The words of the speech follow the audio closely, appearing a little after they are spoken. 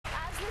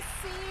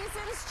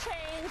seasons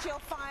change, you'll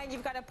find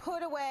you've got to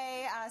put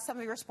away some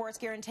of your sports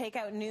gear and take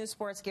out new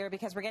sports gear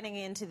because we're getting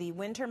into the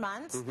winter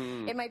months.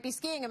 It might be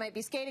skiing, it might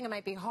be skating, it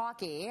might be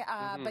hockey,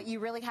 but you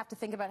really have to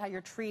think about how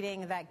you're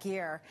treating that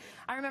gear.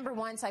 I remember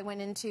once I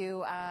went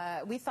into,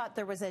 we thought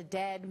there was a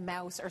dead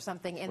mouse or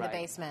something in the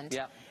basement,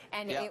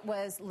 and it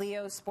was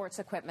Leo's sports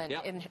equipment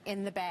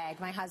in the bag,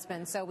 my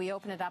husband. So we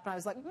opened it up and I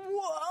was like,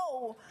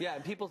 whoa! Yeah,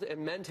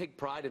 and men take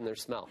pride in their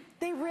smell.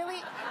 They really...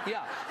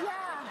 Yeah.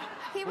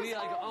 He was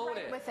all own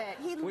right it. with it.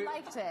 He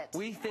liked it.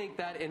 We think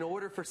that in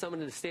order for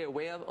someone to stay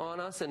away on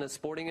us in a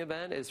sporting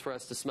event is for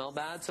us to smell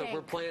bad. So if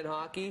we're playing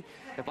hockey,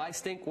 if I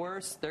stink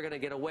worse, they're going to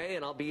get away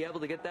and I'll be able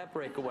to get that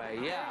breakaway.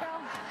 Yeah.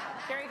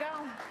 There you go.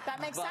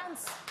 That makes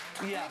sense.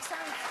 Yeah. Makes sense.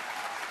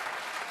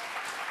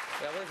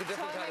 Yeah, we're like a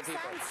different kind of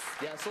people.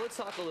 Yeah, so let's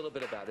talk a little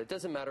bit about it. It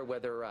doesn't matter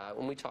whether,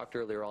 when we talked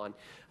earlier on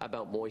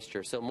about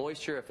moisture. So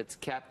moisture, if it's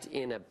kept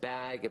in a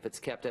bag, if it's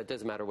kept, it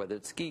doesn't matter whether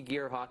it's ski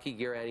gear, hockey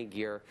gear, any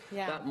gear.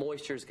 That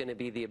moisture is going to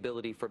be the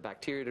ability for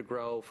bacteria to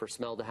grow, for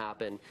smell to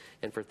happen,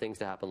 and for things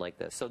to happen like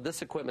this. So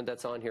this equipment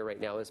that's on here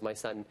right now is my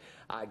son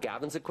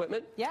Gavin's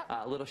equipment.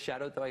 A little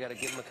shout out, though. I got to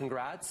give him a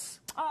congrats.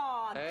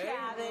 Oh,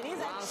 Gavin, he's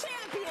a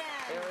champion.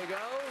 There we go.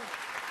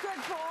 Good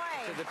boy.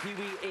 To the Pee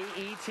Wee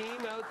AE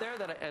team out there,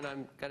 and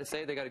I'm got to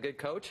say they got a good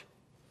coach.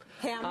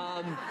 Him.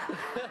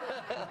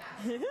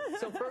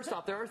 So first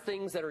off, there are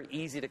things that are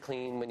easy to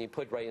clean when you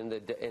put right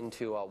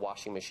into a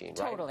washing machine,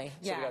 right? Totally,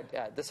 So you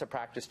got this is a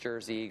practice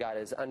jersey. You got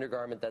his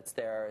undergarment that's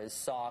there, his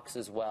socks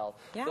as well.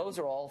 Those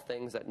are all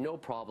things that no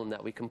problem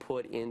that we can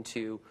put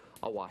into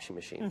a washing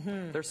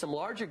machine. There's some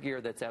larger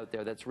gear that's out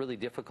there that's really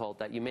difficult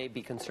that you may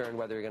be concerned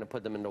whether you're going to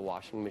put them into a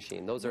washing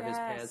machine. Those are his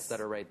pants that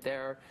are right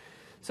there.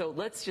 So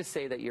let's just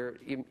say that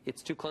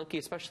it's too clunky,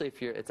 especially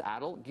if it's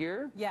adult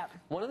gear.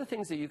 One of the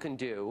things that you can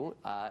do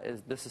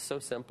this is so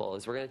simple,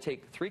 is we're going to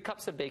take 3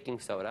 cups of baking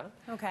soda.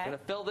 We're going to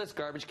fill this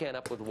garbage can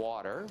up with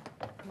water.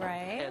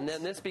 And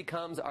then this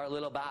becomes our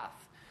little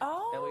bath.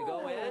 And we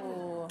go in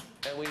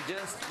and we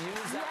just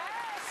use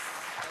that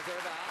as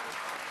our bath.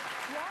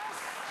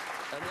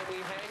 And then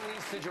we hang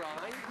these to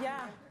dry.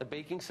 The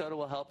baking soda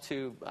will help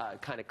to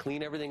kind of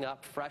clean everything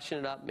up, freshen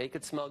it up, make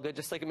it smell good,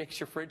 just like it makes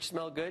your fridge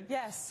smell good.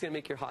 It's going to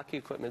make your hockey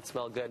equipment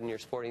smell good and your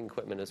sporting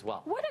equipment as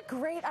well. What a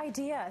great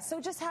idea.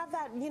 So just have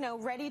that,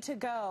 ready to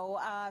go.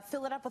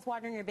 Fill it up with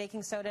water and your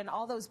baking soda, and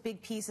all those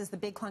big pieces, the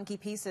big clunky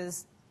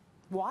pieces,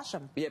 wash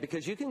them. Yeah,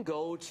 because you can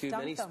go to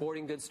many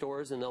sporting goods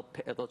stores and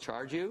they'll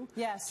charge you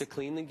to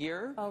clean the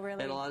gear. Oh,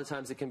 really? And a lot of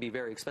times it can be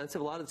very expensive.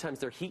 A lot of times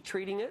they're heat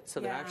treating it, so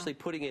they're actually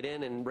putting it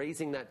in and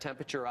raising that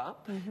temperature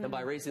up. And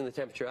by raising the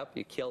temperature up,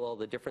 you kill all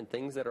the different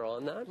things that are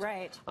on that.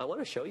 I want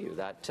to show you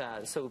that.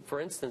 So, for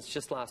instance,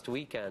 just last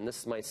weekend, this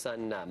is my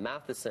son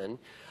Matheson.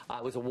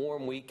 It was a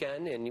warm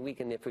weekend, and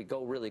if we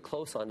go really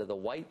close onto the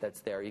white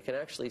that's there, you can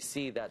actually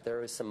see that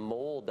there is some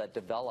mold that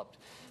developed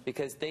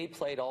because they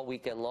played all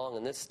weekend long,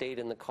 and this stayed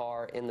in the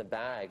car in the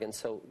bag. And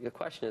so the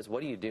question is,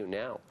 what do you do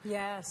now?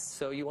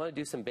 So you want to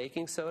do some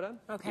baking soda.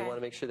 You want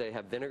to make sure they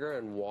have vinegar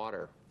and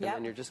water. And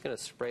then you're just going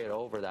to spray it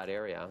over that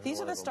area.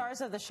 These are the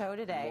stars of the show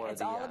today.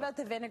 It's all about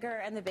the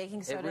vinegar and the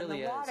baking soda and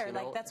the water.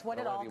 Like, that's what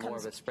it all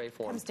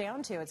comes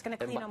down to. It's going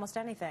to clean almost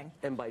anything.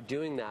 And by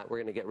doing that, we're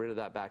going to get rid of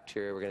that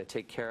bacteria. We're going to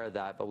take care of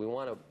that. But we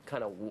want to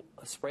kind of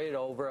spray it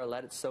over,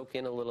 let it soak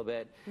in a little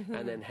bit,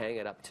 and then hang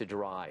it up to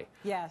dry.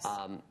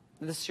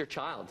 This is your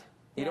child.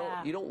 You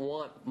don't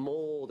want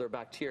mold or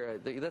bacteria.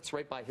 That's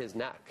right by his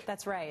neck.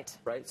 That's right.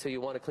 Right? So you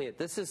want to clean it.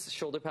 This is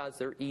shoulder pads.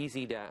 They're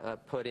easy to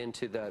put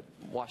into the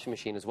washing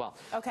machine as well.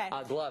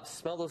 Gloves.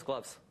 Smell those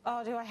gloves.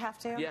 Oh, do I have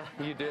to? Yeah,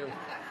 you do.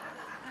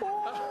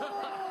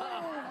 Oh,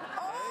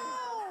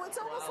 it's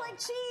almost like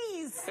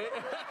cheese.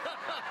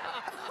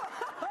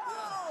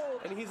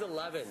 And he's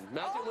 11.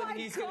 Imagine when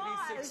he's going to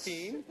be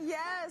 16.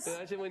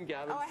 Imagine when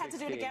Gavin's 16. Oh, I had to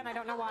do it again. I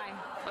don't know why.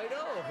 I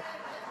know.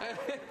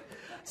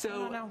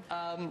 So,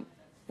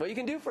 what you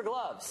can do for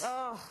gloves?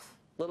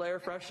 Little air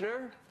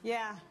freshener. You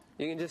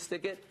can just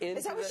stick it into.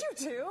 Is that what you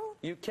do?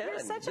 You can. You're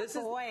such a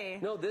boy.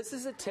 No, this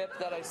is a tip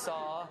that I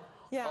saw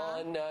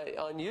on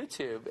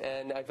YouTube,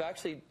 and I've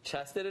actually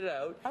tested it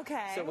out.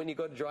 So when you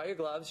go to dry your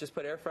gloves, just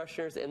put air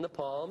fresheners in the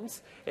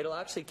palms. It'll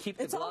actually keep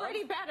the glove. It's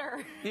already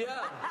better.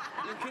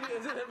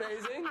 Isn't it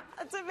amazing?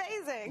 It's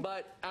amazing.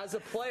 But as a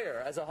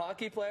player, as a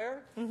hockey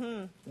player,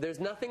 there's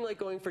nothing like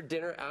going for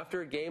dinner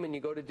after a game and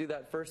you go to do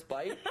that first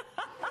bite.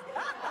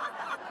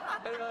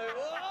 And you're like,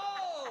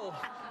 whoa!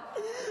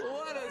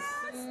 What a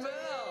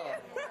smell!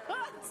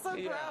 So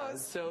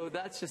gross. So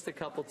that's just a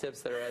couple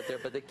tips that are out there.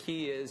 But the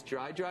key is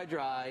dry, dry,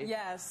 dry.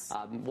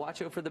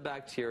 Watch out for the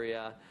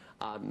bacteria.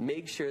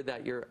 Make sure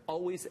that you're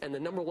always, and the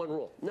number one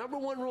rule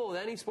with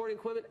any sporting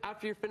equipment,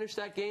 after you finish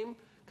that game,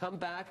 come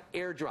back,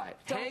 air dry it.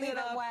 Hang it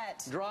up,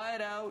 wet. Dry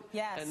it out,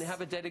 and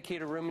have a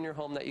dedicated room in your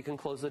home that you can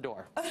close the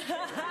door.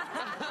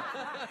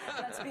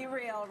 Let's be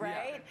real,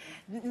 right?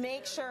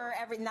 Make sure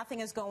nothing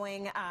is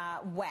going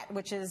wet,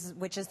 which is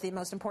the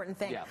most important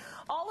thing.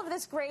 All of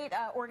this great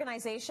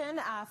organization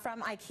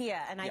from IKEA,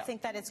 and I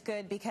think that it's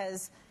good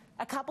because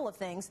a couple of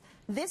things.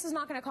 This is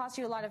not going to cost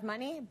you a lot of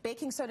money.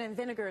 Baking soda and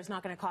vinegar is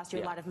not going to cost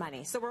you a lot of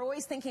money. So we're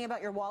always thinking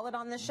about your wallet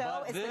on this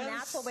show. It's the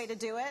natural way to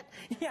do it.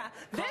 Yeah,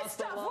 this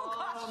stuff will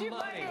cost you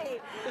money.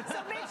 So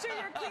make sure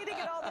you're cleaning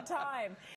it all the time.